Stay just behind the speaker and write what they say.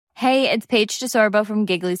Hey, it's Paige DeSorbo from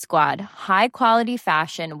Giggly Squad. High quality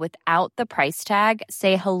fashion without the price tag.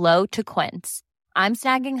 Say hello to Quince. I'm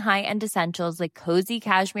snagging high-end essentials like cozy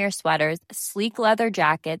cashmere sweaters, sleek leather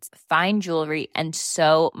jackets, fine jewelry, and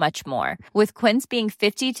so much more. With Quince being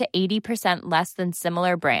 50 to 80% less than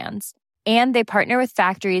similar brands. And they partner with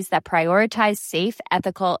factories that prioritize safe,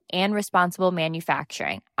 ethical, and responsible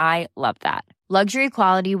manufacturing. I love that. Luxury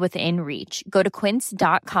quality within reach. Go to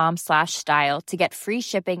quince.com/style to get free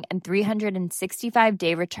shipping and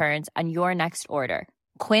 365-day returns on your next order.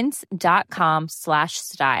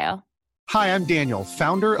 Quince.com/style. Hi, I'm Daniel,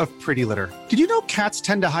 founder of Pretty Litter. Did you know cats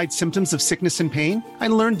tend to hide symptoms of sickness and pain? I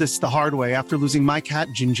learned this the hard way after losing my cat,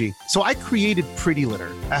 Gingy. So I created Pretty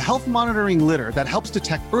Litter, a health monitoring litter that helps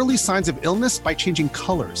detect early signs of illness by changing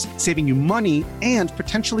colors, saving you money and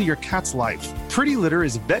potentially your cat's life. Pretty Litter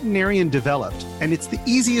is veterinarian developed, and it's the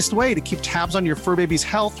easiest way to keep tabs on your fur baby's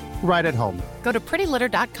health right at home. Go to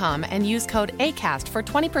prettylitter.com and use code ACAST for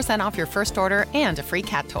 20% off your first order and a free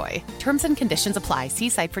cat toy. Terms and conditions apply. See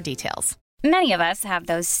site for details. Many of us have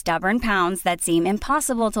those stubborn pounds that seem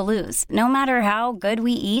impossible to lose, no matter how good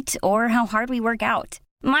we eat or how hard we work out.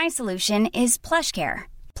 My solution is PlushCare.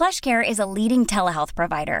 PlushCare is a leading telehealth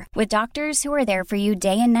provider with doctors who are there for you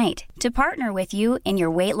day and night to partner with you in your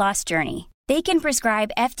weight loss journey. They can prescribe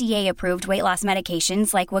FDA-approved weight loss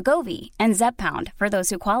medications like Wegovy and Zepbound for those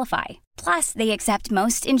who qualify. Plus, they accept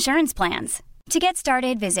most insurance plans. To get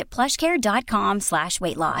started, visit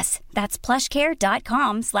plushcare.com/weight loss. That's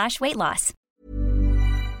plushcare.com/weight loss.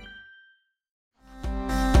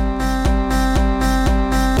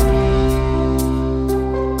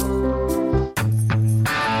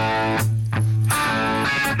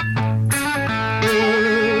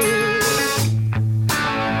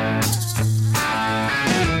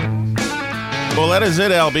 Well, that is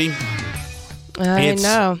it, Albie. It's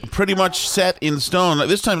know. Pretty much set in stone.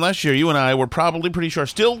 This time last year, you and I were probably pretty sure,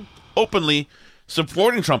 still openly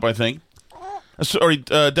supporting Trump, I think. Sorry,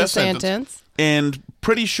 DeSantis. And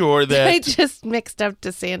pretty sure that... I just mixed up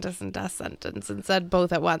DeSantis and DeSantis and said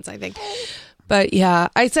both at once, I think. But yeah,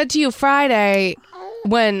 I said to you Friday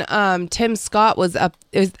when Tim Scott was up,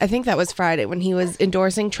 I think that was Friday, when he was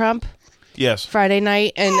endorsing Trump. Yes. Friday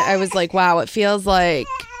night. And I was like, wow, it feels like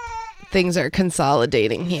things are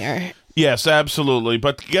consolidating here. Yes, absolutely.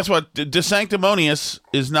 But guess what? DeSanctimonious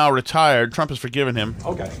is now retired. Trump has forgiven him.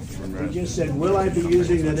 Okay. He just said, will I be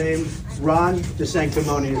using the name Ron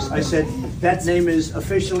DeSanctimonious? I said, that name is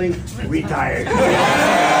officially retired.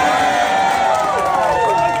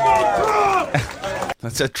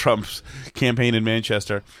 That's at Trump's campaign in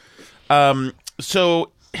Manchester.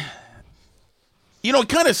 So, you know, it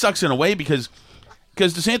kind of sucks in a way because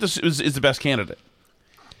DeSantis is the best candidate.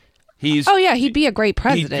 He'd be a great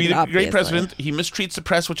president. He'd be a great president. He mistreats the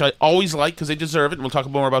press, which I always like because they deserve it. And we'll talk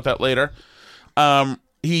more about that later.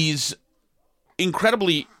 He's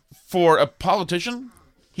incredibly, for a politician,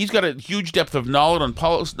 he's got a huge depth of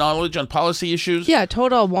knowledge on policy issues. Yeah,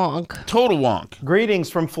 total wonk. Total wonk. Greetings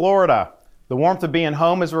from Florida. The warmth of being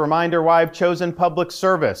home is a reminder why I've chosen public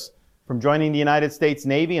service. From joining the United States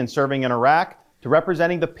Navy and serving in Iraq to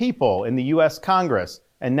representing the people in the U.S. Congress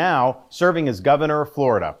and now serving as governor of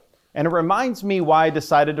Florida. And it reminds me why I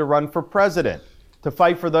decided to run for president, to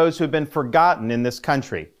fight for those who have been forgotten in this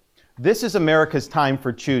country. This is America's time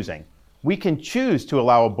for choosing. We can choose to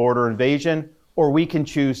allow a border invasion, or we can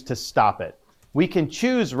choose to stop it. We can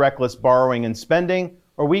choose reckless borrowing and spending,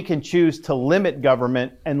 or we can choose to limit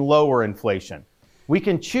government and lower inflation. We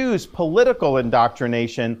can choose political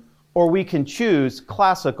indoctrination, or we can choose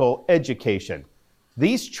classical education.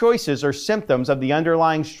 These choices are symptoms of the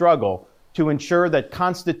underlying struggle to ensure that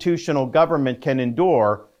constitutional government can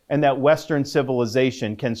endure and that Western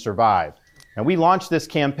civilization can survive. And we launched this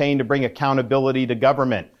campaign to bring accountability to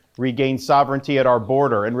government, regain sovereignty at our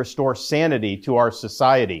border, and restore sanity to our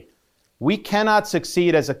society. We cannot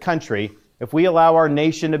succeed as a country if we allow our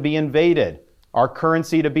nation to be invaded, our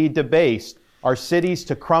currency to be debased, our cities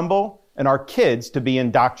to crumble, and our kids to be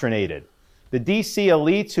indoctrinated. The DC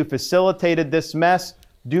elites who facilitated this mess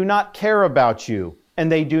do not care about you, and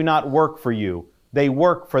they do not work for you. They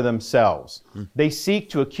work for themselves. They seek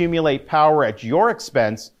to accumulate power at your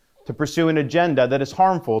expense to pursue an agenda that is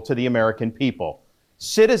harmful to the American people.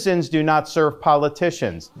 Citizens do not serve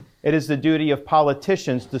politicians. It is the duty of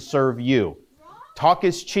politicians to serve you. Talk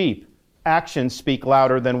is cheap. Actions speak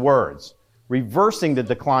louder than words. Reversing the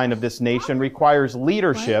decline of this nation requires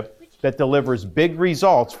leadership that delivers big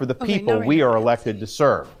results for the people we are elected to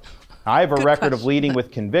serve. I have a record of leading with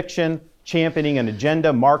conviction, championing an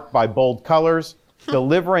agenda marked by bold colors,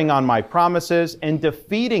 delivering on my promises, and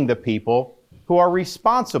defeating the people who are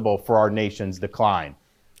responsible for our nation's decline.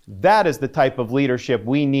 That is the type of leadership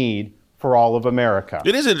we need for all of America.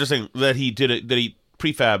 It is interesting that he did it, that he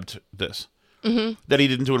prefabbed this. Mm-hmm. That he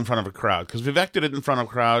didn't do it in front of a crowd. Because Vivek did it in front of a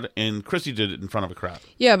crowd, and Christie did it in front of a crowd.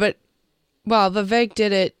 Yeah, but, well, Vivek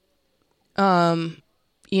did it,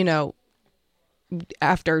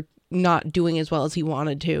 after not doing as well as he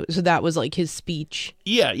wanted to. So that was like his speech.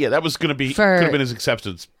 Yeah, that was going to be, could have been his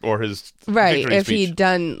acceptance or his victory if speech.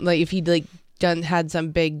 he'd had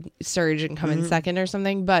some big surge and come in second or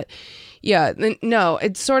something. But yeah, no,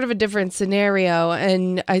 it's sort of a different scenario.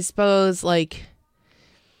 And I suppose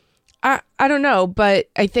I don't know, but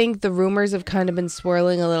I think the rumors have kind of been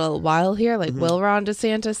swirling a little while here. Like, will Ron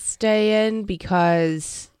DeSantis stay in?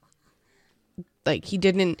 Because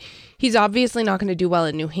he's obviously not going to do well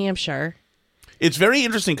in New Hampshire. It's very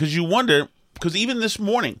interesting because you wonder, because even this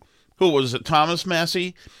morning, who was it, Thomas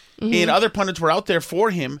Massey and other pundits were out there for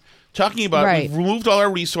him talking about we've removed all our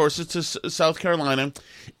resources to South Carolina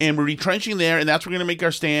and we're retrenching there, and that's where we're going to make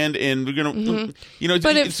our stand, and we're going to,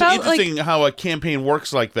 it's interesting how a campaign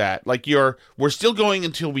works like that. Like we're still going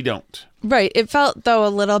until we don't. Right. It felt, though, a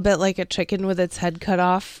little bit like a chicken with its head cut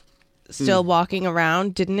off, still walking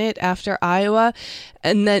around, didn't it, after Iowa?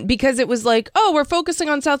 And then, because it was like, oh, we're focusing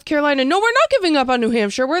on South Carolina. No, we're not giving up on New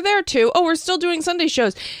Hampshire. We're there too. Oh, we're still doing Sunday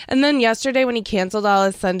shows. And then yesterday, when he canceled all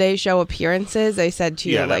his Sunday show appearances, I said to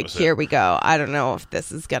you, here we go. I don't know if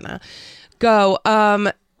this is gonna go.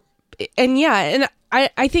 And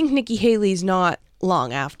I think Nikki Haley's not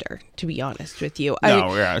long after, to be honest with you. I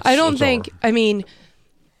don't think, over. I mean,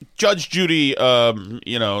 Judge Judy,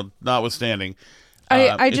 notwithstanding,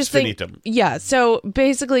 I just think, so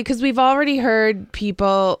basically, because we've already heard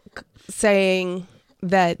people saying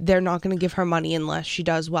that they're not going to give her money unless she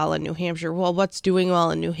does well in New Hampshire. Well, what's doing well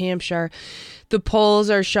in New Hampshire? The polls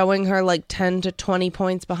are showing her like 10 to 20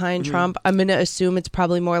 points behind Trump. I'm going to assume it's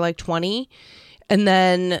probably more like 20. And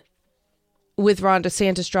then with Ron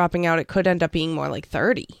DeSantis dropping out, it could end up being more like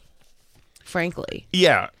 30. Frankly.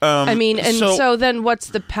 Yeah. So then what's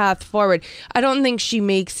the path forward? I don't think she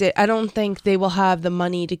makes it. I don't think they will have the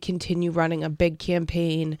money to continue running a big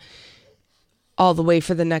campaign all the way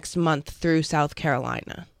for the next month through South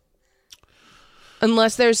Carolina.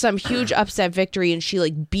 Unless there's some huge upset victory and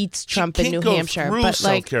she beats Trump in New Hampshire. But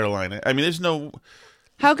South Carolina. I mean, there's no.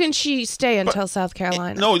 How can she stay until South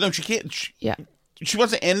Carolina? No, she can't. She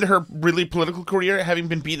wants to end her really political career having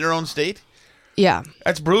been beaten in her own state. Yeah,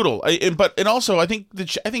 that's brutal. And also, I think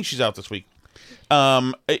she's out this week.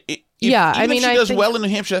 If she does well in New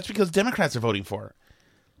Hampshire, that's because Democrats are voting for her.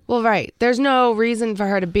 Well, right. There's no reason for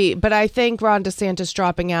her to be, but I think Ron DeSantis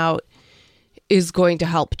dropping out is going to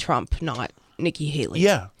help Trump, not Nikki Haley.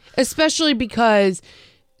 Yeah, especially because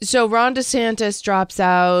Ron DeSantis drops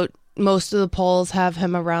out. Most of the polls have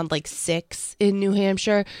him around 6 in New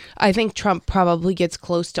Hampshire. I think Trump probably gets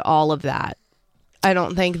close to all of that. I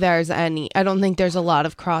don't think there's a lot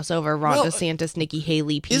of crossover Ron DeSantis, Nikki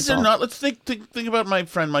Haley people. Is there not? Let's think about my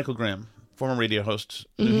friend Michael Graham, former radio host,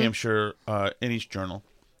 New Hampshire and East Journal.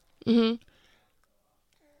 Mm-hmm.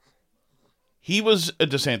 He was a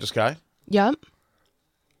DeSantis guy. Yep.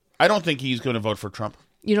 I don't think he's going to vote for Trump.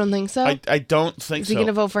 You don't think so? I don't think so. Is he going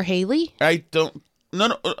to vote for Haley? I don't.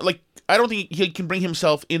 No. I don't think he can bring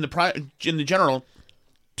himself in the general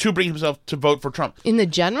to bring himself to vote for Trump. In the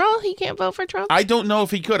general, he can't vote for Trump? I don't know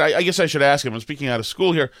if he could. I guess I should ask him. I'm speaking out of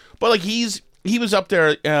school here. But he was up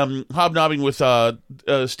there hobnobbing with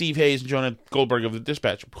Steve Hayes and Jonah Goldberg of the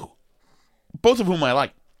Dispatch, both of whom I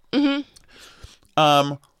like.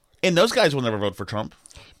 Mm-hmm. And those guys will never vote for Trump.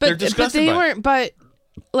 They're disgusted by it.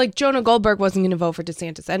 But Jonah Goldberg wasn't going to vote for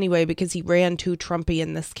DeSantis anyway because he ran too Trumpy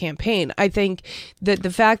in this campaign. I think that the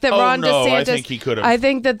fact that DeSantis... I think he could have. I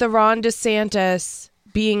think that the Ron DeSantis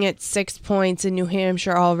being at 6 points in New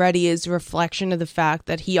Hampshire already is a reflection of the fact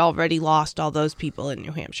that he already lost all those people in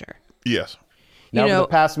New Hampshire. Yes. Now, over the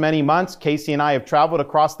past many months, Casey and I have traveled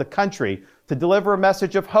across the country to deliver a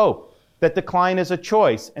message of hope that decline is a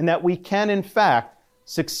choice and that we can, in fact,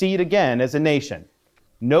 succeed again as a nation.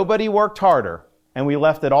 Nobody worked harder, and we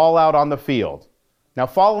left it all out on the field. Now,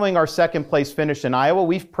 following our second place finish in Iowa,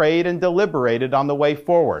 we've prayed and deliberated on the way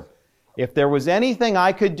forward. If there was anything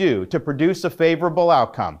I could do to produce a favorable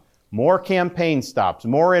outcome, more campaign stops,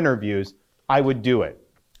 more interviews, I would do it.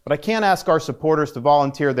 But I can't ask our supporters to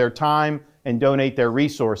volunteer their time and donate their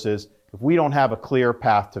resources if we don't have a clear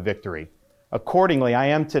path to victory. Accordingly, I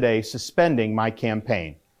am today suspending my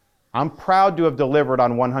campaign. I'm proud to have delivered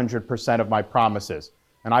on 100% of my promises,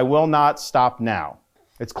 and I will not stop now.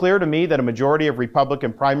 It's clear to me that a majority of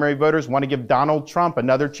Republican primary voters want to give Donald Trump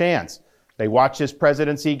another chance. They watch his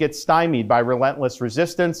presidency get stymied by relentless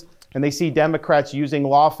resistance, and they see Democrats using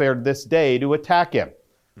lawfare this day to attack him.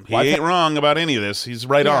 He ain't wrong about any of this. He's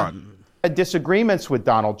right on. Had disagreements with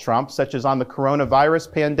Donald Trump, such as on the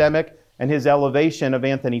coronavirus pandemic and his elevation of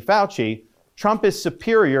Anthony Fauci, Trump is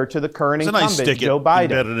superior to the current incumbent, Joe Biden.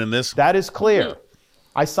 Embedded in this. That is clear.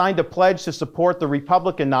 I signed a pledge to support the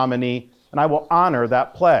Republican nominee, and I will honor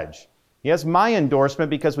that pledge. He has my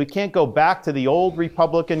endorsement because we can't go back to the old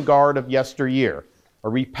Republican guard of yesteryear, a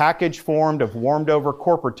repackaged form of warmed-over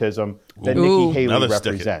corporatism that Nikki Haley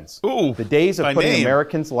represents. The days of putting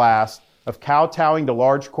Americans last, of kowtowing to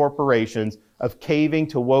large corporations, of caving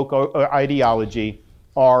to woke ideology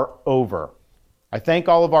are over. I thank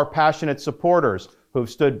all of our passionate supporters who have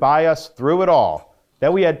stood by us through it all.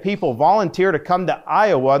 That we had people volunteer to come to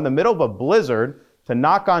Iowa in the middle of a blizzard to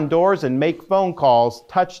knock on doors and make phone calls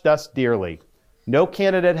touched us dearly. No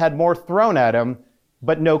candidate had more thrown at him,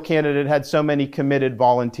 but no candidate had so many committed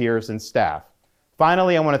volunteers and staff.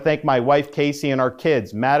 Finally, I want to thank my wife, Casey, and our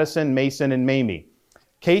kids, Madison, Mason, and Mamie.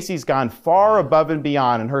 Casey's gone far above and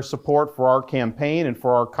beyond in her support for our campaign and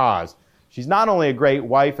for our cause. She's not only a great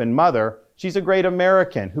wife and mother, she's a great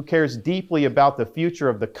American who cares deeply about the future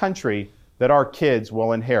of the country that our kids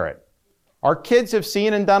will inherit. Our kids have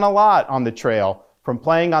seen and done a lot on the trail, from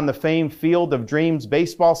playing on the famed Field of Dreams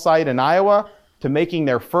baseball site in Iowa to making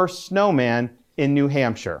their first snowman in New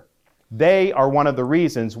Hampshire. They are one of the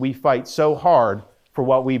reasons we fight so hard for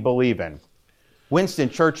what we believe in. Winston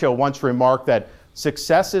Churchill once remarked that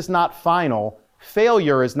success is not final,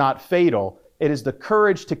 failure is not fatal, it is the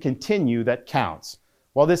courage to continue that counts.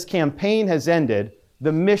 While this campaign has ended,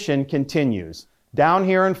 the mission continues. Down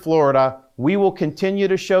here in Florida, we will continue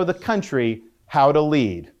to show the country how to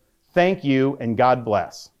lead. Thank you, and God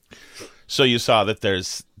bless. So you saw that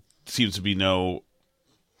seems to be no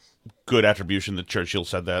good attribution that Churchill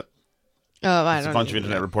said that. Oh, I It's don't a bunch of know.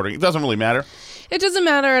 internet reporting. It doesn't really matter. It doesn't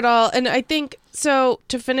matter at all. And I think, so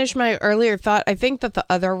to finish my earlier thought, I think that the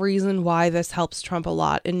other reason why this helps Trump a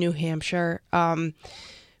lot in New Hampshire,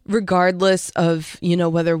 regardless of,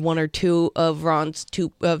 whether one or two of Ron's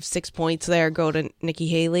 6 points there go to Nikki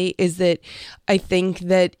Haley, is that I think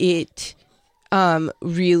that it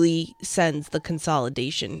really sends the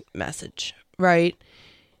consolidation message, right?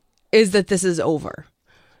 Is that this is over.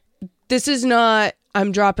 This is not,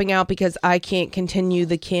 I'm dropping out because I can't continue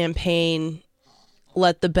the campaign.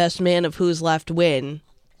 Let the best man of who's left win.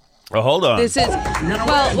 Oh, hold on. This is, now,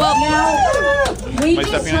 we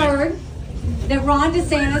just heard that Ron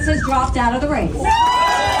DeSantis has dropped out of the race.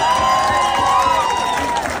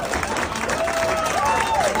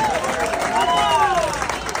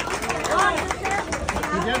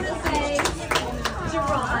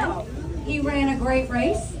 He ran a great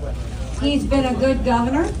race. He's been a good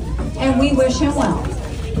governor, and we wish him well.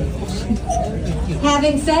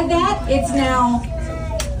 Having said that, it's now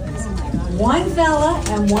one fella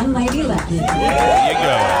and one lady left. There you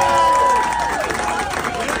go.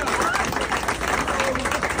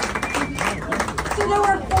 So there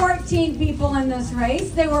were 14 people in this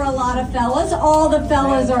race. There were a lot of fellas. All the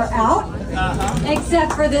fellas are out,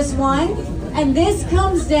 except for this one. And this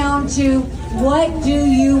comes down to, what do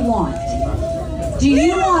you want? Do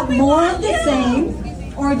you want more of the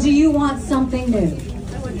same, or do you want something new?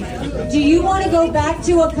 Do you want to go back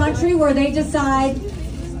to a country where they decide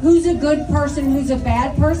who's a good person, who's a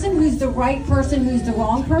bad person, who's the right person, who's the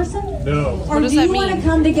wrong person? No. Or do you want to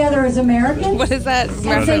come together as Americans? What is that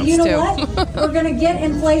and say, you know what? We're going to get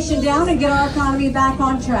inflation down and get our economy back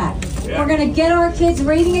on track. We're going to get our kids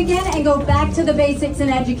reading again and go back to the basics in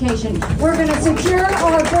education. We're going to secure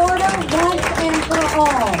our border once and for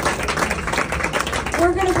all.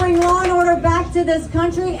 We're going to bring law and order back to this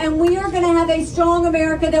country, and we are going to have a strong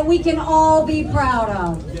America that we can all be proud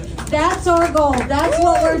of. That's our goal. That's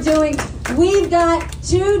what we're doing. We've got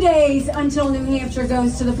 2 days until New Hampshire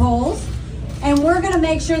goes to the polls, and we're going to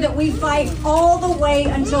make sure that we fight all the way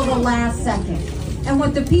until the last second. And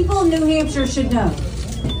what the people of New Hampshire should know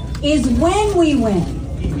is, when we win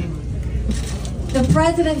the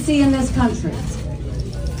presidency in this country,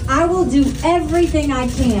 I will do everything I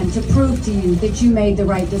can to prove to you that you made the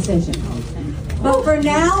right decision. But for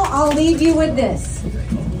now, I'll leave you with this.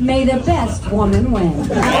 May the best woman win.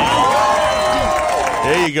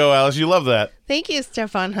 There you go, Alice. You love that. Thank you,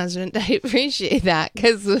 Stefan Husband. I appreciate that,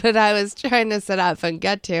 because what I was trying to set up and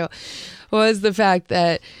get to was the fact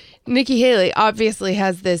that Nikki Haley obviously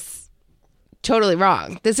has this totally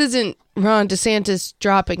wrong. This isn't Ron DeSantis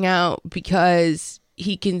dropping out because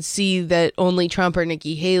he can see that only Trump or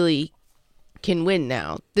Nikki Haley can win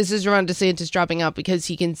now. This is Ron DeSantis dropping out because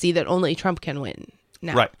he can see that only Trump can win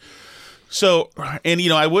now. Right. So, and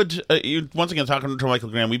I would, once again, talking to Michael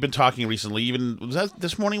Graham, we've been talking recently, even, was that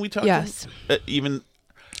this morning we talked? Yes.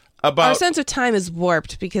 about our sense of time is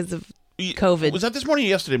warped because of COVID. Was that this morning or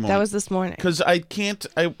yesterday morning? That was this morning. Because I'd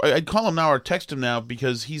call him now or text him now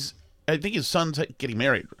because I think his son's getting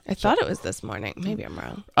married. I thought it was this morning. Maybe I'm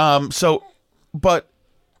wrong. But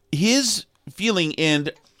his feeling,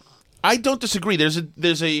 and I don't disagree. There's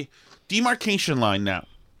a demarcation line now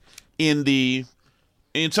and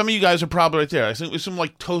some of you guys are probably right there. I think some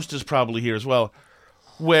like Toast is probably here as well,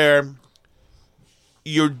 where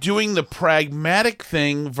you're doing the pragmatic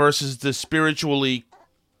thing versus the spiritually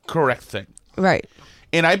correct thing. Right.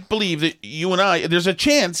 And I believe that you and I, there's a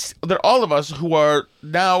chance that all of us who are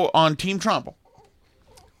now on Team Trump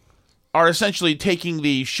are essentially taking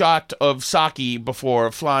the shot of sake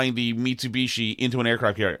before flying the Mitsubishi into an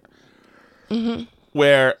aircraft carrier. Mm-hmm.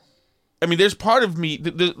 Where, I mean, there's part of me,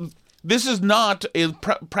 this is not a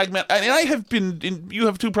pragmatic, and I have been, and you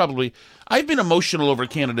have too probably, I've been emotional over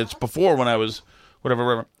candidates before when I was,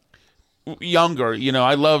 whatever, younger.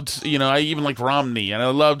 I loved, I even liked Romney, and I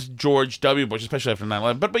loved George W. Bush, especially after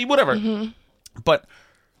 9/11, but whatever. Mm-hmm. But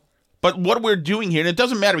what we're doing here, and it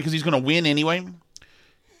doesn't matter because he's going to win anyway.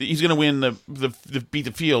 He's going to win the beat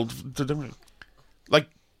the field. Like,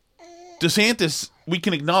 DeSantis, we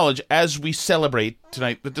can acknowledge as we celebrate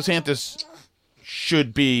tonight that DeSantis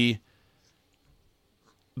should be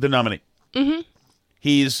the nominee. Mm-hmm.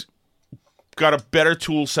 He's got a better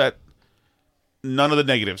tool set, none of the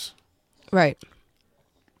negatives. Right.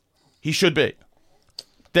 He should be.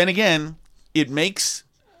 Then again,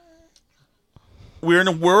 we're in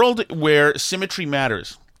a world where symmetry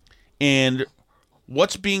matters. And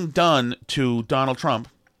what's being done to Donald Trump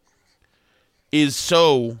is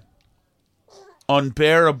so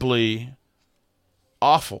unbearably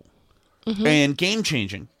awful and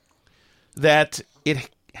game-changing that it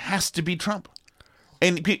has to be Trump.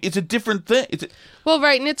 And it's a different thing. Well,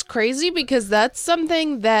 right, and it's crazy because that's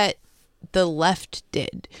something that the left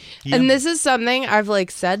did. Yeah. And this is something I've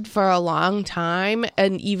said for a long time,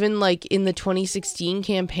 and even in the 2016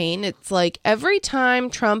 campaign, it's every time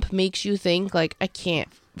Trump makes you think I can't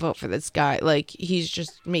vote for this guy, he's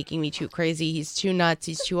just making me too crazy, he's too nuts,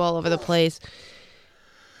 he's too all over the place.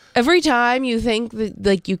 Every time you think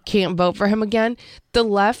that you can't vote for him again, the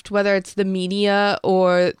left, whether it's the media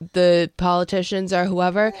or the politicians or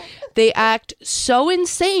whoever, they act so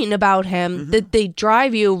insane about him that they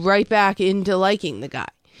drive you right back into liking the guy.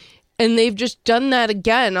 And they've just done that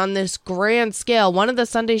again on this grand scale. One of the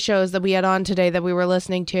Sunday shows that we had on today that we were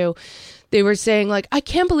listening to, they were saying, I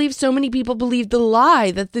can't believe so many people believe the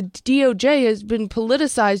lie that the DOJ has been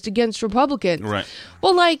politicized against Republicans. Right.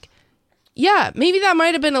 Well, yeah, maybe that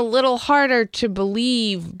might have been a little harder to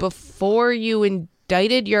believe before you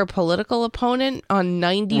indicted your political opponent on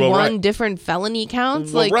 91 different felony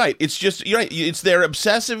counts. Right. It's just, you're right. It's their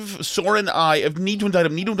obsessive Soren eye of need to indict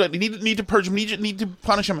him, need to purge him, need to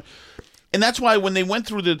punish him. And that's why when they went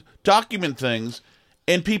through the document things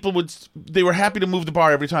and people they were happy to move the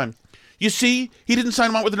bar every time. You see, he didn't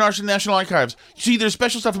sign him out with the National Archives. You see, there's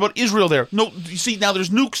special stuff about Israel there. No, you see, now there's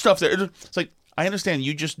nuke stuff there. It's I understand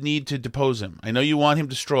you just need to depose him. I know you want him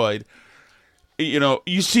destroyed.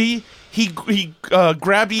 You see, he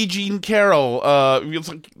grabbed E. Jean Carroll.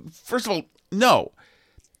 First of all, no.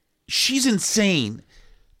 She's insane.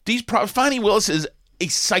 Fani Willis is a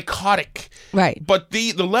psychotic. Right. But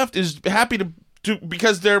the left is happy to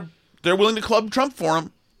because they're willing to club Trump for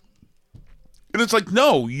him. And it's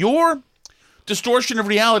no, your distortion of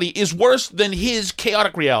reality is worse than his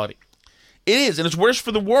chaotic reality. It is, and it's worse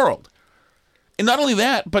for the world. And not only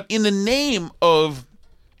that, but in the name of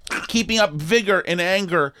keeping up vigor and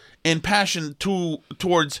anger and passion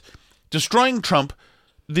towards destroying Trump,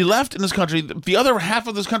 the left in this country, the other half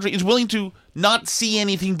of this country, is willing to not see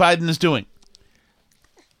anything Biden is doing.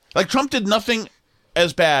 Trump did nothing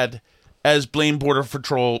as bad as blame Border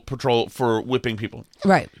Patrol for whipping people.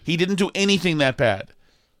 Right. He didn't do anything that bad.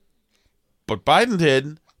 But Biden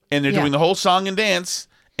did, and they're doing the whole song and dance,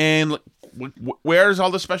 and where's all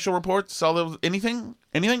the special reports? Anything?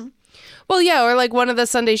 Well, yeah, or one of the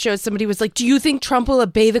Sunday shows, somebody was do you think Trump will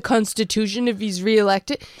obey the Constitution if he's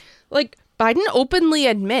reelected? Biden openly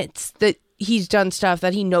admits that he's done stuff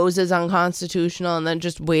that he knows is unconstitutional and then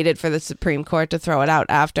just waited for the Supreme Court to throw it out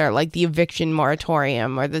after, the eviction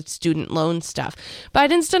moratorium or the student loan stuff.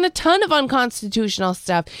 Biden's done a ton of unconstitutional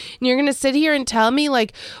stuff. And you're going to sit here and tell me,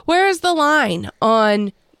 where is the line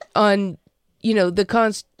on the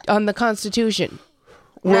Constitution?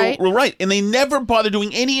 Right? Well, right. And they never bother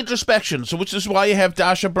doing any introspection. So which is why you have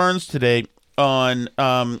Dasha Burns today on,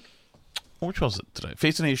 which was it today?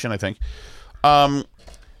 Face the Nation, I think.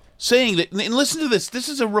 Saying that, and listen to this. This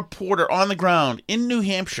is a reporter on the ground in New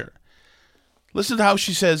Hampshire Listen to how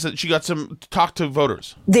she says that she got some talk to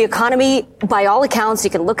voters. The economy, by all accounts, you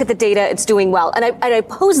can look at the data, it's doing well. And I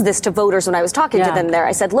posed this to voters when I was talking to them there.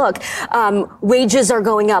 I said, look, wages are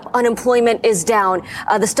going up, unemployment is down,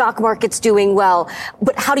 the stock market's doing well.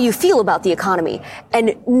 But how do you feel about the economy?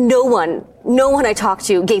 And no one I talked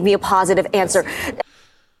to gave me a positive answer.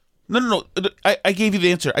 No. I gave you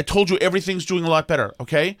the answer. I told you everything's doing a lot better,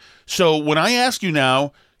 okay? So when I ask you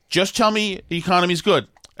now, just tell me the economy's good.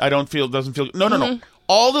 Doesn't feel good. No.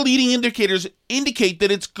 All the leading indicators indicate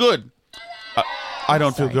that it's good. I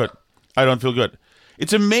don't feel good. I don't feel good.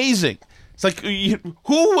 It's amazing. It's like,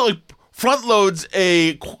 who front loads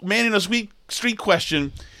a man in a street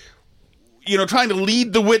question, trying to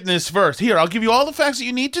lead the witness first. Here, I'll give you all the facts that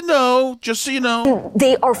you need to know, just so you know.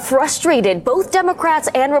 They are frustrated, both Democrats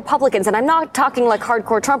and Republicans, and I'm not talking like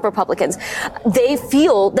hardcore Trump Republicans. They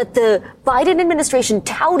feel that the Biden administration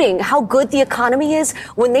touting how good the economy is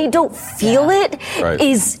when they don't feel it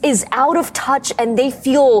is out of touch, and they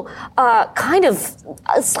feel kind of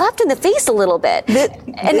slapped in the face a little bit.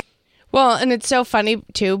 And it's so funny,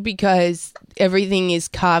 too, because everything is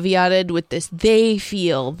caveated with this. They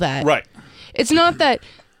feel that. Right. It's not that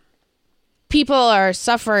people are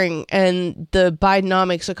suffering and the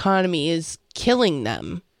Bidenomics economy is killing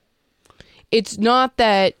them. It's not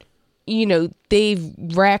that, they've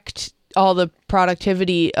wrecked all the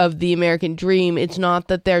productivity of the American dream. It's not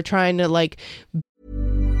that they're trying to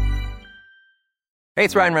Hey,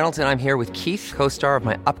 it's Ryan Reynolds, and I'm here with Keith, co-star of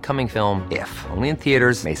my upcoming film, If, only in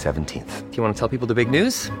theaters May 17th. Do you want to tell people the big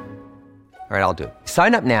news? All right, I'll do it.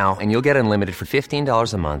 Sign up now and you'll get unlimited for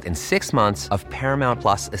 $15 a month and 6 months of Paramount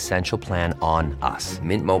Plus Essential Plan on us.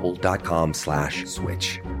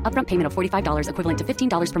 MintMobile.com/switch. Upfront payment of $45 equivalent to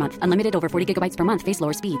 $15 per month. Unlimited over 40 gigabytes per month. Face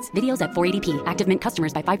lower speeds. Videos at 480p. Active Mint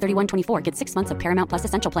customers by 531.24 get 6 months of Paramount Plus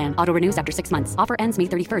Essential Plan. Auto renews after 6 months. Offer ends May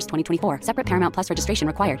 31st, 2024. Separate Paramount Plus registration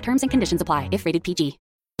required. Terms and conditions apply if rated PG.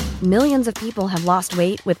 Millions of people have lost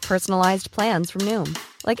weight with personalized plans from Noom.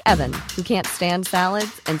 Like Evan, who can't stand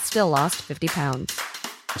salads and still lost 50 pounds.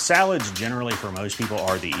 Salads generally for most people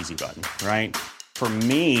are the easy button, right? For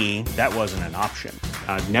me, that wasn't an option.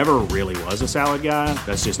 I never really was a salad guy.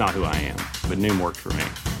 That's just not who I am. But Noom worked for me.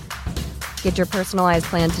 Get your personalized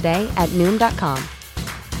plan today at Noom.com.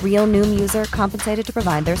 Real Noom user compensated to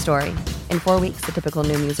provide their story. In 4 weeks, the typical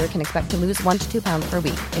Noom user can expect to lose 1 to 2 pounds per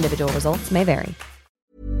week. Individual results may vary.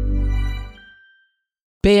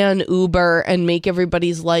 Ban Uber and make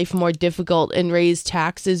everybody's life more difficult and raise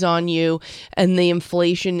taxes on you, and the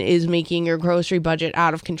inflation is making your grocery budget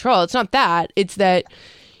out of control. It's not that. It's that,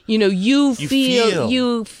 you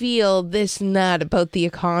feel this and that about the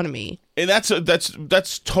economy. And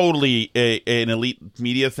that's totally an elite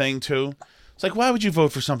media thing, too. It's like, why would you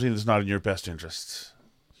vote for something that's not in your best interests?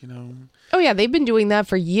 Oh yeah, they've been doing that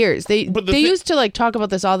for years. They used to talk about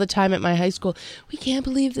this all the time at my high school. We can't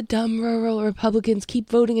believe the dumb rural Republicans keep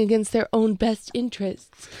voting against their own best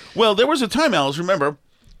interests. Well, there was a time, Alice, remember,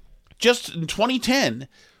 just in 2010,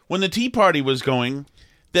 when the Tea Party was going,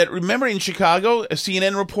 that remember in Chicago, a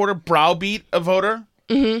CNN reporter browbeat a voter.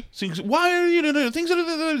 Mm-hmm. Saying, why are you doing things?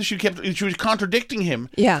 She was contradicting him.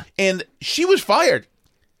 Yeah, and she was fired.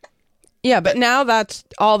 Yeah, but now that's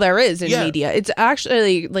all there is in media. It's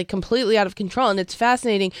actually completely out of control, and it's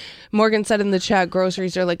fascinating. Morgan said in the chat,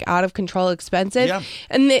 groceries are out of control expensive. Yeah.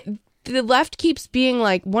 And the left keeps being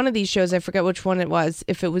one of these shows, I forget which one it was,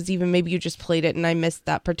 if it was even, maybe you just played it and I missed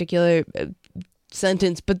that particular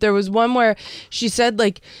sentence, but there was one where she said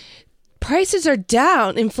prices are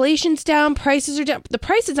down, inflation's down, prices are down. The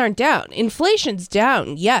prices aren't down. Inflation's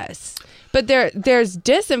down, yes. But there's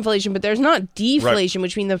disinflation, but there's not deflation,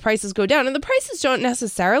 which means the prices go down. And the prices don't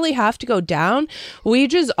necessarily have to go down.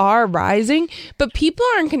 Wages are rising, but people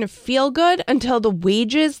aren't going to feel good until the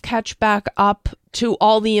wages catch back up to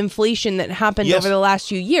all the inflation that happened over the last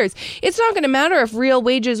few years. It's not going to matter if real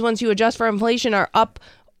wages, once you adjust for inflation, are up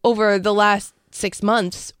over the last 6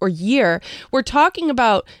 months or year. We're talking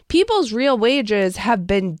about people's real wages have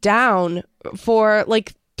been down for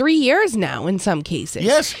 3 years now in some cases.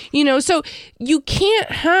 Yes. So you can't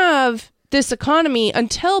have this economy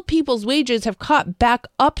until people's wages have caught back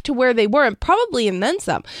up to where they were, and probably and then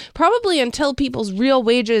some. Probably until people's real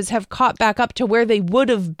wages have caught back up to where they would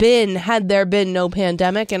have been had there been no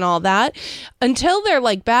pandemic and all that. Until they're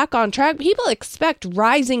back on track, people expect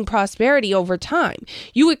rising prosperity over time.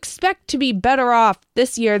 You expect to be better off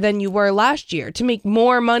this year than you were last year, to make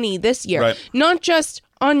more money this year. Right. Not just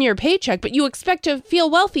on your paycheck, but you expect to feel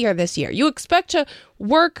wealthier this year. You expect to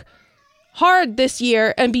work hard this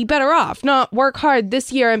year and be better off, not work hard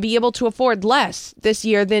this year and be able to afford less this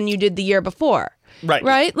year than you did the year before. Right.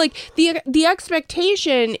 Right? The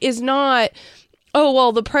expectation is not oh,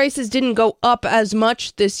 well, the prices didn't go up as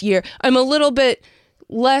much this year. I'm a little bit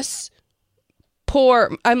less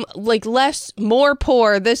poor. I'm like more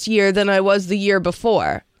poor this year than I was the year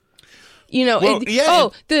before. You know,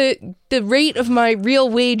 the rate of my real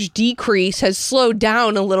wage decrease has slowed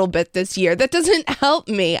down a little bit this year. That doesn't help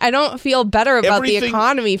me. I don't feel better about the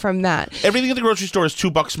economy from that. Everything at the grocery store is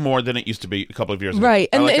 $2 more than it used to be a couple of years ago. Right.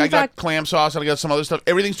 And I got clam sauce and I got some other stuff.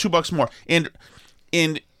 Everything's $2 more. And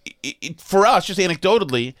for us, just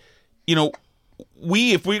anecdotally, you know,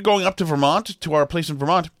 if we're going up to Vermont, to our place in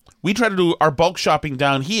Vermont, we try to do our bulk shopping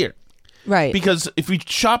down here. Right. Because if we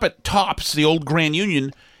shop at Tops, the old Grand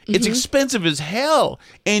Union, it's expensive as hell.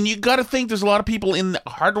 And you got to think there's a lot of people in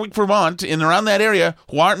Hardwick, Vermont, and around that area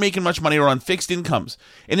who aren't making much money or on fixed incomes.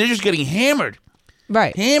 And they're just getting hammered.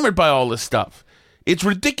 Right. Hammered by all this stuff. It's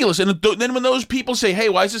ridiculous. And then when those people say, hey,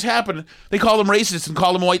 why is this happening? They call them racist and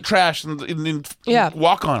call them white trash and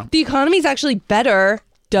walk on them. The economy's actually better.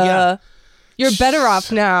 Duh. Yeah. You're better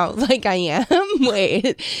off now, like I am.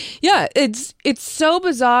 Wait. Yeah, it's so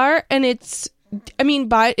bizarre. And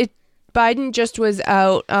Biden just was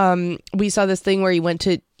out. We saw this thing where he went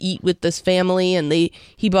to eat with this family and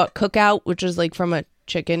he bought Cookout, which is like from a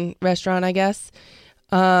chicken restaurant, I guess.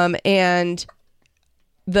 And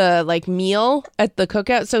the like meal at the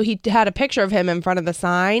Cookout. So he had a picture of him in front of the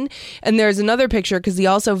sign. And there's another picture because he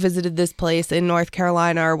also visited this place in North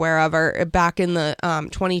Carolina or wherever back in the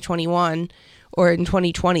 2021 or in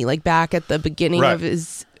 2020, like back at the beginning of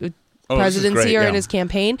his presidency or in his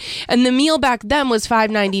campaign. And the meal back then was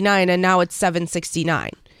 $5.99 and now it's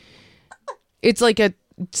 $7.69. It's like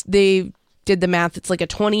they did the math. It's like a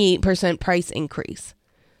 28% price increase.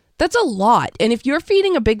 That's a lot. And if you're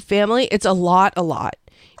feeding a big family, it's a lot.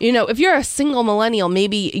 You know, if you're a single millennial,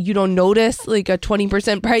 maybe you don't notice like a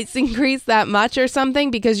 20% price increase that much or something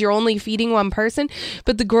because you're only feeding one person.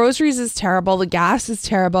 But the groceries is terrible. The gas is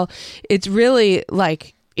terrible. It's really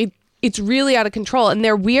like it's really out of control. And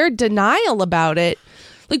their weird denial about it.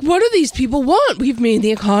 Like, what do these people want? We've made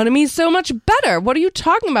the economy so much better. What are you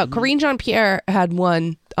talking about? Karine Jean-Pierre had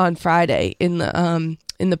one on Friday in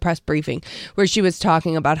the press briefing where she was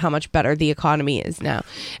talking about how much better the economy is now.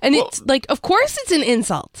 And it's like, of course it's an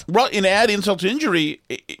insult. Well, in add insult to injury,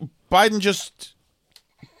 Biden just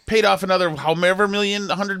paid off another $100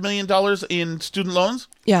 million in student loans.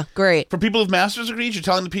 Yeah, great. For people with master's degrees, you're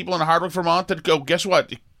telling the people in Hardwick, Vermont that go, guess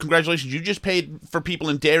what? Congratulations, you just paid for people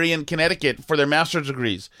in Darien, Connecticut for their master's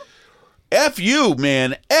degrees. F you,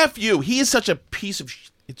 man. F you. He is such a piece of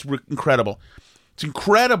shit. It's incredible. It's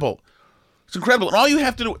incredible. It's incredible. And all you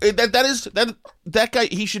have to do, that guy,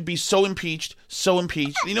 he should be so impeached.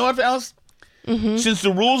 You know what, Alice? Mm-hmm. Since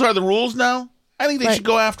the rules are the rules now, I think they should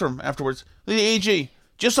go after him afterwards. The AG.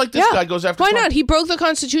 Just like this guy goes after Why Trump. not? He broke the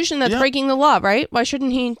Constitution. That's breaking the law, right? Why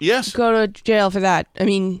shouldn't he go to jail for that? I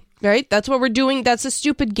mean, right? That's what we're doing. That's a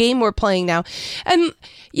stupid game we're playing now. And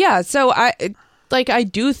yeah, so I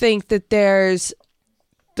do think that there's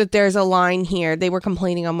a line here. They were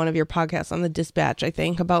complaining on one of your podcasts on the Dispatch, I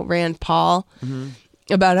think, about Rand Paul,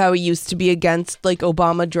 about how he used to be against like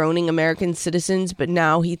Obama droning American citizens, but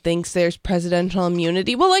now he thinks there's presidential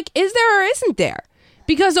immunity. Well, like, is there or isn't there?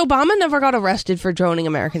 Because Obama never got arrested for droning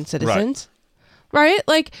American citizens. Right?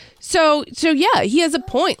 Like, so yeah, he has a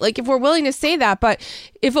point. Like, if we're willing to say that, but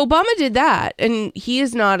if Obama did that and he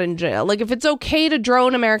is not in jail, like if it's okay to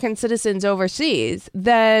drone American citizens overseas,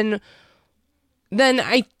 then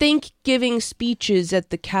I think giving speeches at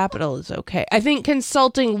the Capitol is okay. I think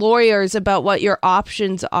consulting lawyers about what your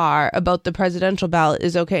options are about the presidential ballot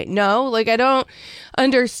is okay. No, like I don't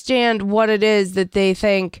understand what it is that they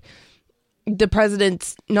think the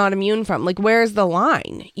president's not immune from. Like, where's the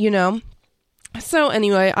line, you know? So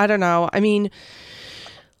anyway, I don't know. I mean,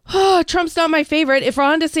 Trump's not my favorite. If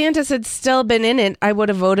Ron DeSantis had still been in it, I would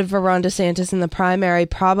have voted for Ron DeSantis in the primary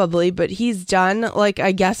probably, but he's done. Like,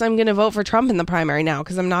 I guess I'm going to vote for Trump in the primary now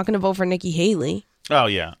because I'm not going to vote for Nikki Haley. Oh,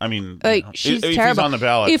 yeah. I mean, like, she's terrible. He's on the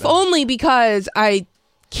ballot. If only because I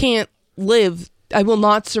can't live. I will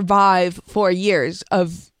not survive 4 years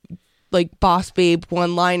of like boss babe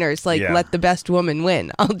one-liners like let the best woman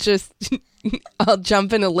win. I'll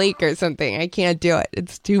jump in a lake or something. I can't do it.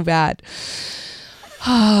 It's too bad.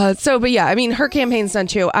 But yeah, I mean, her campaign's done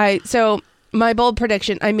too. So my bold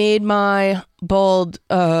prediction, I made my bold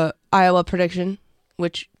Iowa prediction,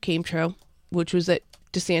 which came true, which was that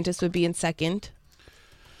DeSantis would be in second.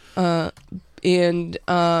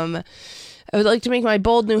 I would like to make my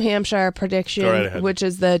bold New Hampshire prediction, which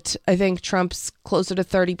is that I think Trump's closer to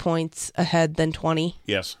 30 points ahead than 20.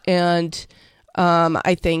 Yes. And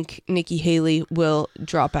I think Nikki Haley will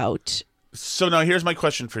drop out. So now here's my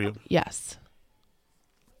question for you. Yes.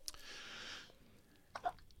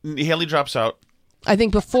 Haley drops out. I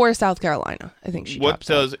think before South Carolina. I think she drops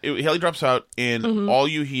out. Haley drops out, and all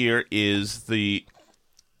you hear is the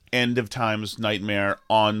end of times nightmare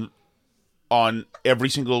on every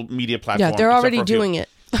single media platform. Yeah, they're already doing it.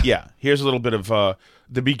 Yeah, here's a little bit of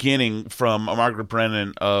the beginning from Margaret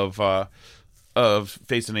Brennan of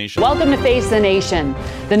Face the Nation. Welcome to Face the Nation.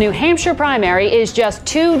 The New Hampshire primary is just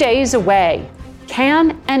 2 days away.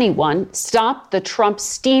 Can anyone stop the Trump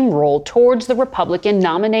steamroll towards the Republican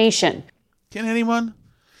nomination? Can anyone?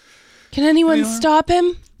 Can anyone stop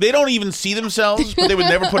him? They don't even see themselves, but they would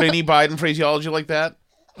never put any Biden phraseology like that.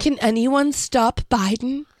 Can anyone stop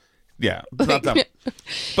Biden? Yeah, it's not them.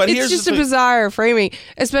 But it's just a bizarre framing,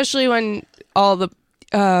 especially when all the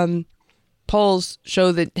polls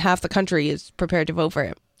show that half the country is prepared to vote for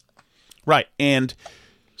him. Right, and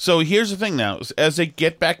so here's the thing now. As they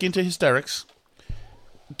get back into hysterics,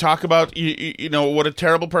 talk about you know what a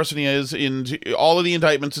terrible person he is in all of the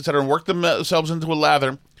indictments, etc., and work themselves into a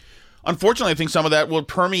lather. Unfortunately, I think some of that will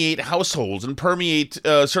permeate households and permeate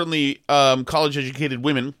certainly college-educated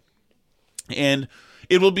women, and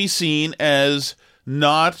it will be seen as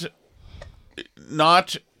not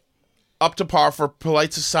up to par for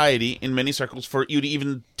polite society in many circles for you to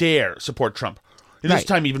even dare support Trump. In this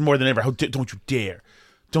time, even more than ever, don't you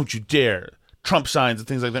dare, Trump signs and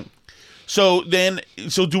things like that. So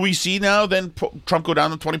do we see now then Trump go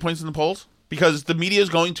down to 20 points in the polls? Because the media is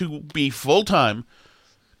going to be full-time,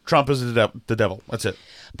 Trump is the devil. That's it.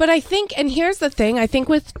 But I think, and here's the thing, I think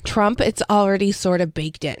with Trump, it's already sort of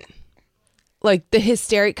baked in. Like the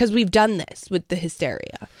hysteria, because we've done this with the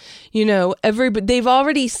hysteria. You know, they've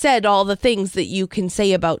already said all the things that you can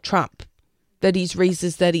say about Trump. That he's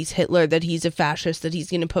racist, that he's Hitler, that he's a fascist, that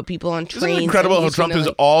he's going to put people on trains. Isn't it incredible how Trump has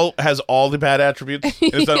all the bad attributes?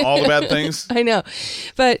 Has done all the bad things. I know.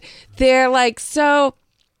 But they're like, so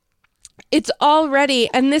it's already,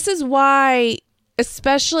 and this is why,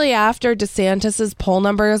 especially after DeSantis's poll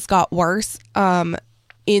numbers got worse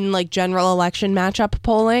in like general election matchup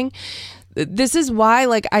polling, this is why,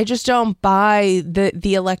 like, I just don't buy the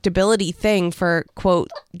electability thing for, quote,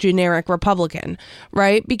 generic Republican,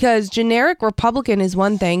 right? Because generic Republican is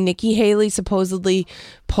one thing. Nikki Haley supposedly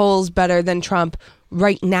polls better than Trump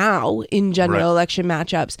right now in general election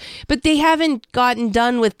matchups. But they haven't gotten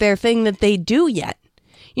done with their thing that they do yet.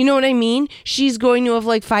 You know what I mean? She's going to have,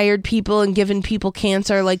 like, fired people and given people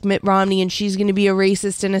cancer like Mitt Romney, and she's going to be a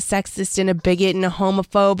racist and a sexist and a bigot and a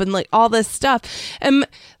homophobe and, like, all this stuff. And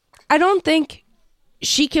I don't think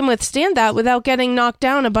she can withstand that without getting knocked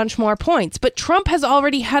down a bunch more points. But Trump has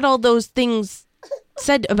already had all those things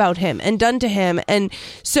said about him and done to him. And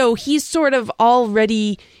so he's sort of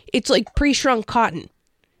already, it's like pre-shrunk cotton.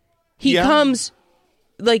 He comes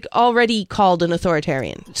like already called an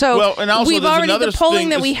authoritarian. So and also we've already, the polling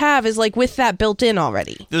that we have is like with that built in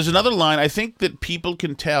already. There's another line. I think that people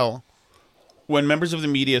can tell when members of the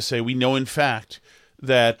media say, we know in fact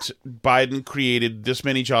that Biden created this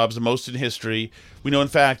many jobs, the most in history. We know, in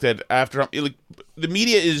fact, that after the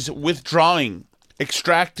media is withdrawing,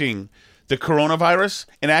 extracting the coronavirus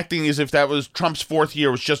and acting as if that was Trump's fourth year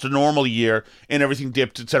was just a normal year and everything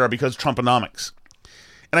dipped, etc., because Trumponomics.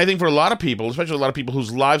 And I think for a lot of people, especially a lot of people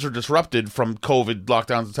whose lives are disrupted from COVID,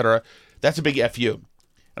 lockdowns, etc., that's a big FU.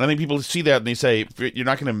 And I think people see that and they say, you're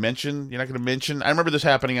not going to mention. I remember this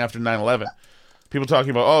happening after 9/11. People talking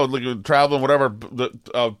about, oh, look, travel and whatever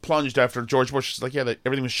plunged after George Bush. It's like, yeah,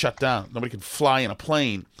 everything was shut down. Nobody could fly in a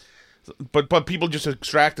plane. But people just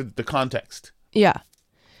extracted the context. Yeah.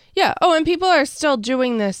 Yeah. Oh, and people are still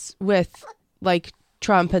doing this with, like,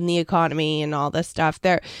 Trump and the economy and all this stuff.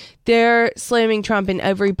 They're slamming Trump in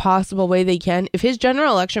every possible way they can. If his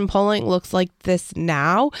general election polling looks like this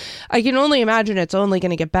now, I can only imagine it's only going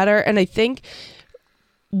to get better. And I think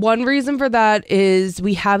one reason for that is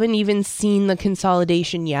we haven't even seen the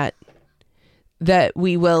consolidation yet that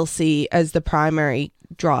we will see as the primary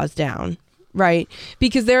draws down, right?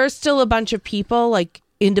 Because there are still a bunch of people like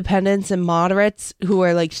independents and moderates who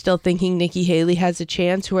are like still thinking Nikki Haley has a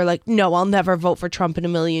chance, who are like, no, I'll never vote for Trump in a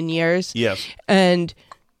million years. Yes. And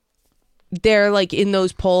they're like in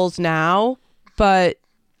those polls now, but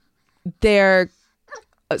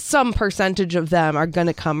some percentage of them are going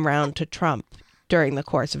to come round to Trump during the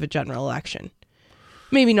course of a general election.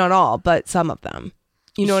 Maybe not all, but some of them.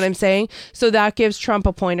 You know what I'm saying? So that gives Trump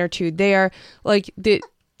a point or two there. Like,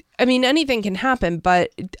 anything can happen,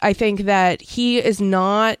 but I think that he is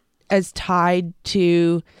not as tied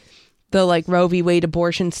to the like Roe v. Wade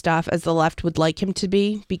abortion stuff as the left would like him to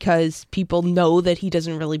be, because people know that he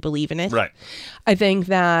doesn't really believe in it. Right. I think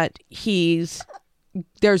that he's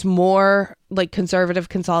there's more like conservative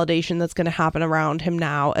consolidation that's going to happen around him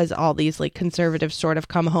now as all these like conservatives sort of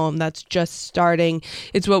come home. That's just starting.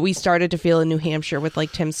 It's what we started to feel in New Hampshire with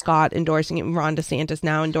like Tim Scott endorsing him, Ron DeSantis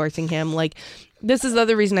now endorsing him. Like, this is the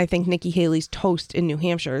other reason I think Nikki Haley's toast in New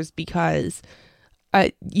Hampshire is because,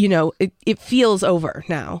 it feels over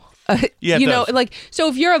now. Like, so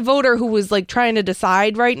if you're a voter who was like trying to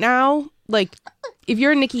decide right now, like if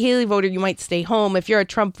you're a Nikki Haley voter, you might stay home. If you're a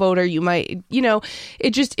Trump voter, you might,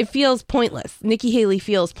 it feels pointless. Nikki Haley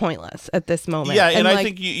feels pointless at this moment. Yeah. And I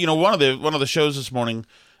think, one of the shows this morning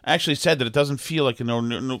actually said that it doesn't feel like a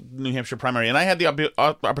New Hampshire primary. And I had the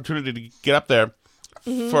opportunity to get up there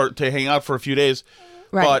to hang out for a few days.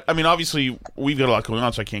 Right. But I mean, obviously we've got a lot going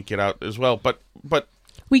on, so I can't get out as well. But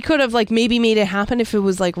we could have like maybe made it happen if it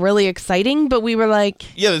was like really exciting, but we were like,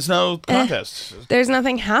 yeah, there's no contest. There's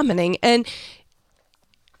nothing happening. And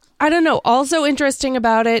I don't know. Also interesting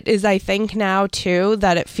about it is I think now too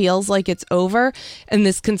that it feels like it's over and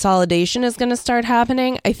this consolidation is going to start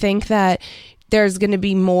happening. I think that there's going to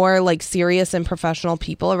be more like serious and professional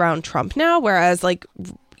people around Trump now, whereas like,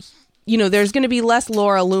 there's going to be less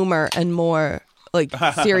Laura Loomer and more like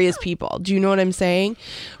serious people. Do you know what I'm saying?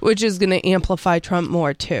 Which is going to amplify Trump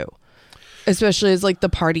more too, especially as like the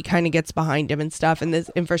party kind of gets behind him and stuff and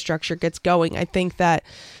this infrastructure gets going. I think that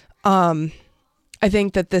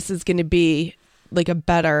this is going to be like a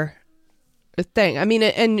better thing. I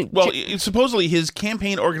mean, supposedly his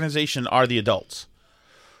campaign organization are the adults.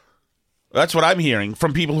 That's what I'm hearing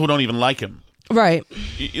from people who don't even like him. Right.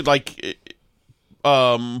 Like,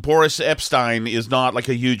 Boris Epstein is not like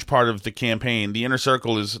a huge part of the campaign. The inner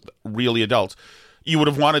circle is really adults. You would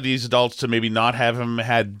have wanted these adults to maybe not have him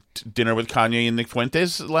had dinner with Kanye and Nick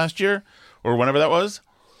Fuentes last year or whenever that was.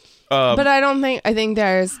 But I think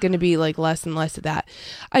there's going to be like less and less of that.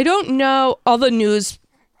 I don't know. All the news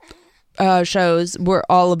shows were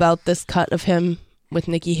all about this cut of him with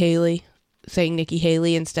Nikki Haley, saying Nikki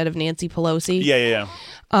Haley instead of Nancy Pelosi. Yeah.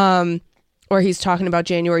 Or he's talking about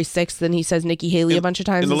January 6th and he says Nikki Haley a bunch of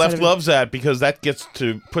times. And the left loves that because that gets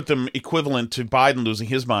to put them equivalent to Biden losing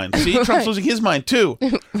his mind. See, Trump's Right. losing his mind too.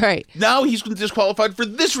 Right. Now he's disqualified for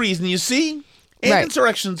this reason, you see? And Right.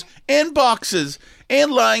 insurrections, and boxes,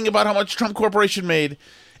 and lying about how much Trump Corporation made,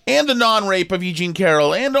 and the non-rape of Eugene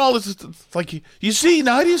Carroll, and all this. It's like, you see?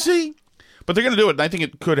 Now do you see? But they're going to do it, and I think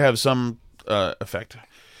it could have some effect.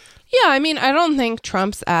 Yeah, I mean, I don't think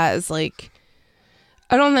Trump's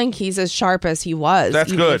I don't think he's as sharp as he was. That's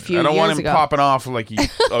even good. A few I don't want years him ago. popping off like he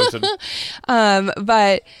always did.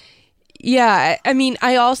 But yeah, I mean,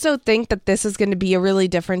 I also think that this is going to be a really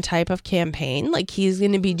different type of campaign. Like he's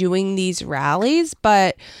going to be doing these rallies,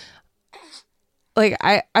 but like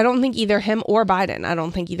I don't think either him or Biden, I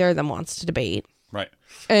don't think either of them wants to debate. Right.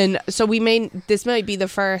 And so this might be the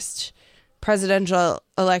first presidential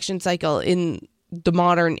election cycle in the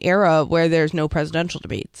modern era where there's no presidential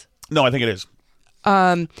debates. No, I think it is.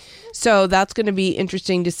 So that's going to be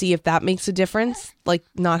interesting to see if that makes a difference, like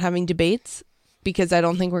not having debates, because I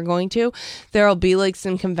don't think we're going to. There'll be like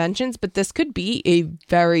some conventions, but this could be a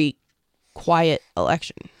very quiet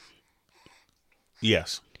election.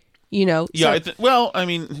 Yes. Yeah. I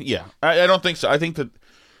don't think so. I think that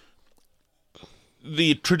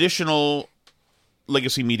the traditional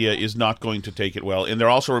legacy media is not going to take it well, and they're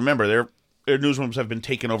also, remember, their newsrooms have been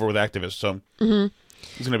taken over with activists, so it's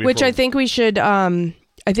going to be. Which I think we should.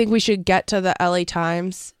 I think we should get to the LA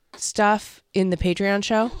Times stuff in the Patreon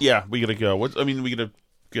show. Yeah, we gotta go. We gotta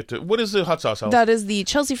get to. What is the hot sauce house? That is the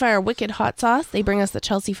Chelsea Fire Wicked Hot Sauce. They bring us the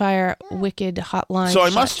Chelsea Fire Wicked Hotline. So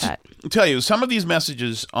I must tell you, some of these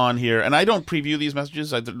messages on here, and I don't preview these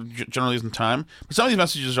messages. I generally isn't time. But some of these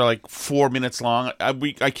messages are like 4 minutes long.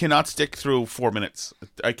 I cannot stick through 4 minutes.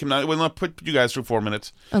 I will not put you guys through 4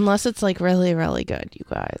 minutes unless it's like really, really good, you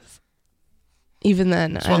guys. Even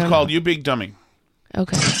then, this one's called "You Big Dummy."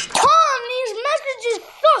 Okay. Tom, these messages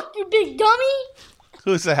suck, you big dummy.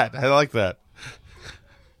 Who's that? I like that.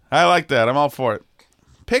 I'm all for it.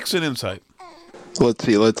 Picks and insight.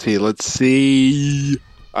 Let's see.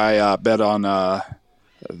 I bet on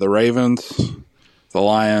the Ravens, the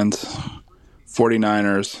Lions,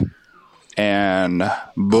 49ers, and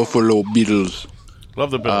Buffalo Bills.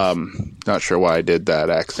 Love the Bills. Not sure why I did that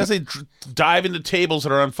accent. Because they dive into tables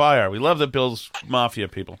that are on fire. We love the Bills Mafia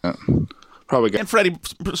people. Probably. And Freddie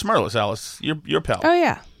Smirlis, Alice, your pal. Oh,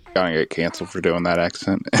 yeah. Gonna get canceled for doing that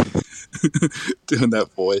accent. Doing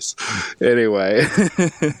that voice. Anyway.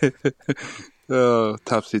 Oh,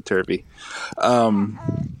 topsy-turvy.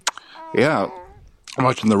 Yeah. I'm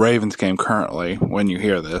watching the Ravens game currently when you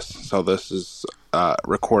hear this. So this is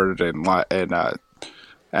recorded in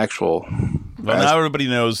actual Well, now everybody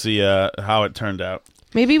knows the how it turned out.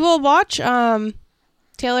 Maybe we'll watch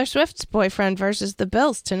Taylor Swift's Boyfriend versus the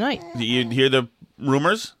Bills tonight. You hear the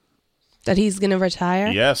rumors? That he's going to retire?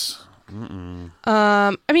 Yes.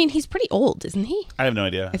 I mean, he's pretty old, isn't he? I have no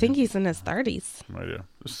idea. I think he's in his 30s. No idea.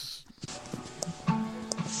 This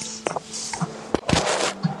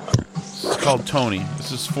is called Tony.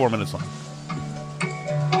 This is 4 minutes long.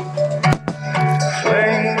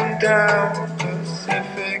 Flying down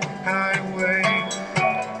Pacific Highway.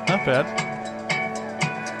 Not bad.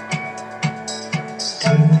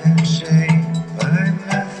 My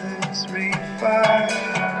methods refined.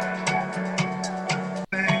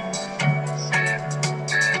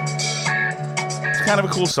 It's kind of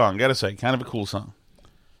a cool song, gotta say. Kind of a cool song.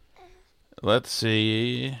 Let's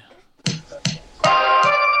see.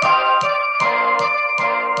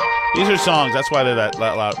 These are songs. That's why they're that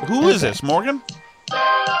loud. Who is this? Morgan?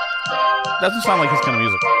 Doesn't sound like his kind of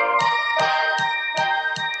music.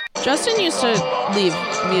 Justin used to leave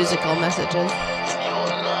musical messages.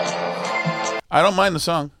 I don't mind the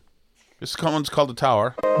song. This one's called The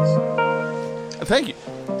Tower. Thank you.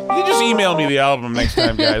 You can just email me the album next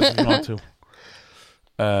time, guys, if you want to.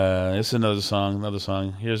 This is another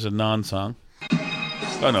song. Here's a non-song.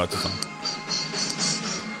 Oh, no, it's a song.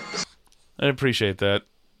 I appreciate that.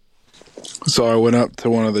 So I went up to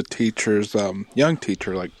one of the teachers, young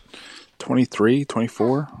teacher, like 23,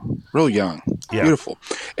 24, real young, beautiful.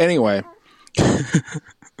 Anyway,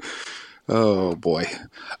 oh boy,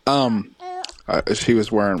 she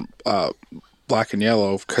was wearing black and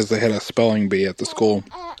yellow because they had a spelling bee at the school,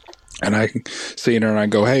 and I seen her and I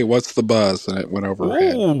go, "Hey, what's the buzz?" And it went over her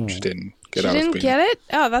head. She didn't get out. She didn't get it?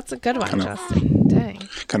 Oh, that's a good one, Justin. Dang.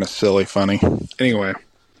 Kind of silly, funny. Anyway,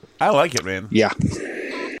 I like it, man. Yeah.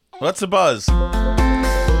 What's the buzz?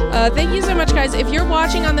 Thank you so much, guys. If you're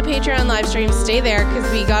watching on the Patreon live stream, stay there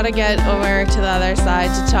because we got to get over to the other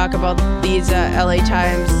side to talk about these LA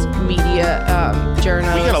Times media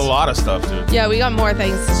journals. We got a lot of stuff, dude. Yeah, we got more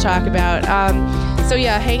things to talk about. So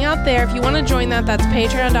yeah, hang out there. If you want to join that, that's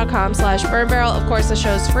patreon.com/burnbarrel. Of course, the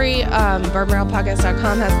show's free.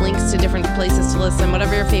 Burnbarrelpodcast.com has links to different places to listen.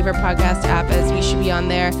 Whatever your favorite podcast app is, we should be on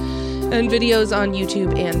there. And videos on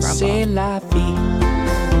YouTube and Rumble.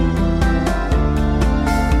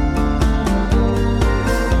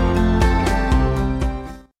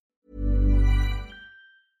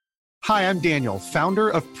 Hi, I'm Daniel, founder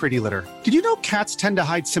of Pretty Litter. Did you know cats tend to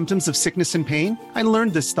hide symptoms of sickness and pain? I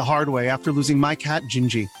learned this the hard way after losing my cat,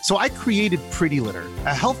 Gingy. So I created Pretty Litter,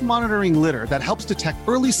 a health monitoring litter that helps detect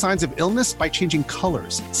early signs of illness by changing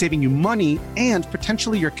colors, saving you money and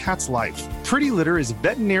potentially your cat's life. Pretty Litter is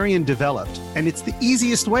veterinarian developed, and it's the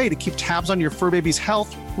easiest way to keep tabs on your fur baby's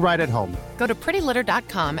health right at home. Go to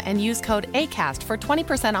prettylitter.com and use code ACAST for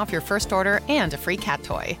 20% off your first order and a free cat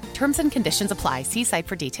toy. Terms and conditions apply. See site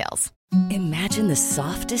for details. Imagine the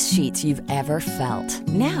softest sheets you've ever felt.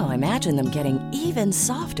 Now imagine them getting even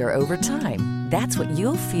softer over time. That's what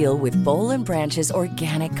you'll feel with Boll & Branch's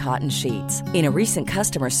organic cotton sheets. In a recent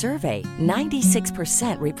customer survey,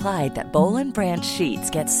 96% replied that Boll & Branch sheets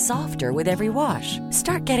get softer with every wash.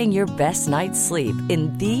 Start getting your best night's sleep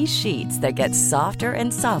in these sheets that get softer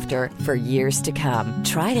and softer for years to come.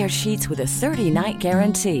 Try their sheets with a 30-night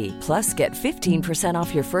guarantee. Plus, get 15%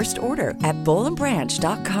 off your first order at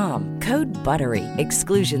bollandbranch.com. Code BUTTERY.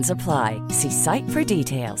 Exclusions apply. See site for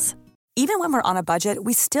details. Even when we're on a budget,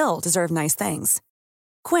 we still deserve nice things.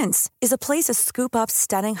 Quince is a place to scoop up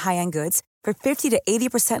stunning high-end goods for 50 to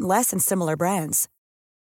 80% less than similar brands.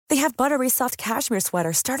 They have buttery soft cashmere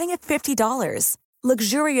sweaters starting at $50,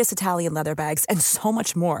 luxurious Italian leather bags, and so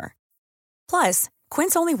much more. Plus,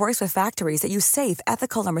 Quince only works with factories that use safe,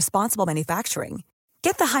 ethical, and responsible manufacturing.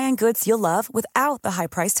 Get the high-end goods you'll love without the high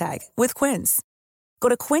price tag with Quince. Go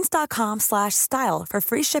to quince.com/style for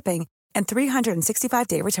free shipping and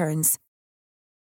 365-day returns.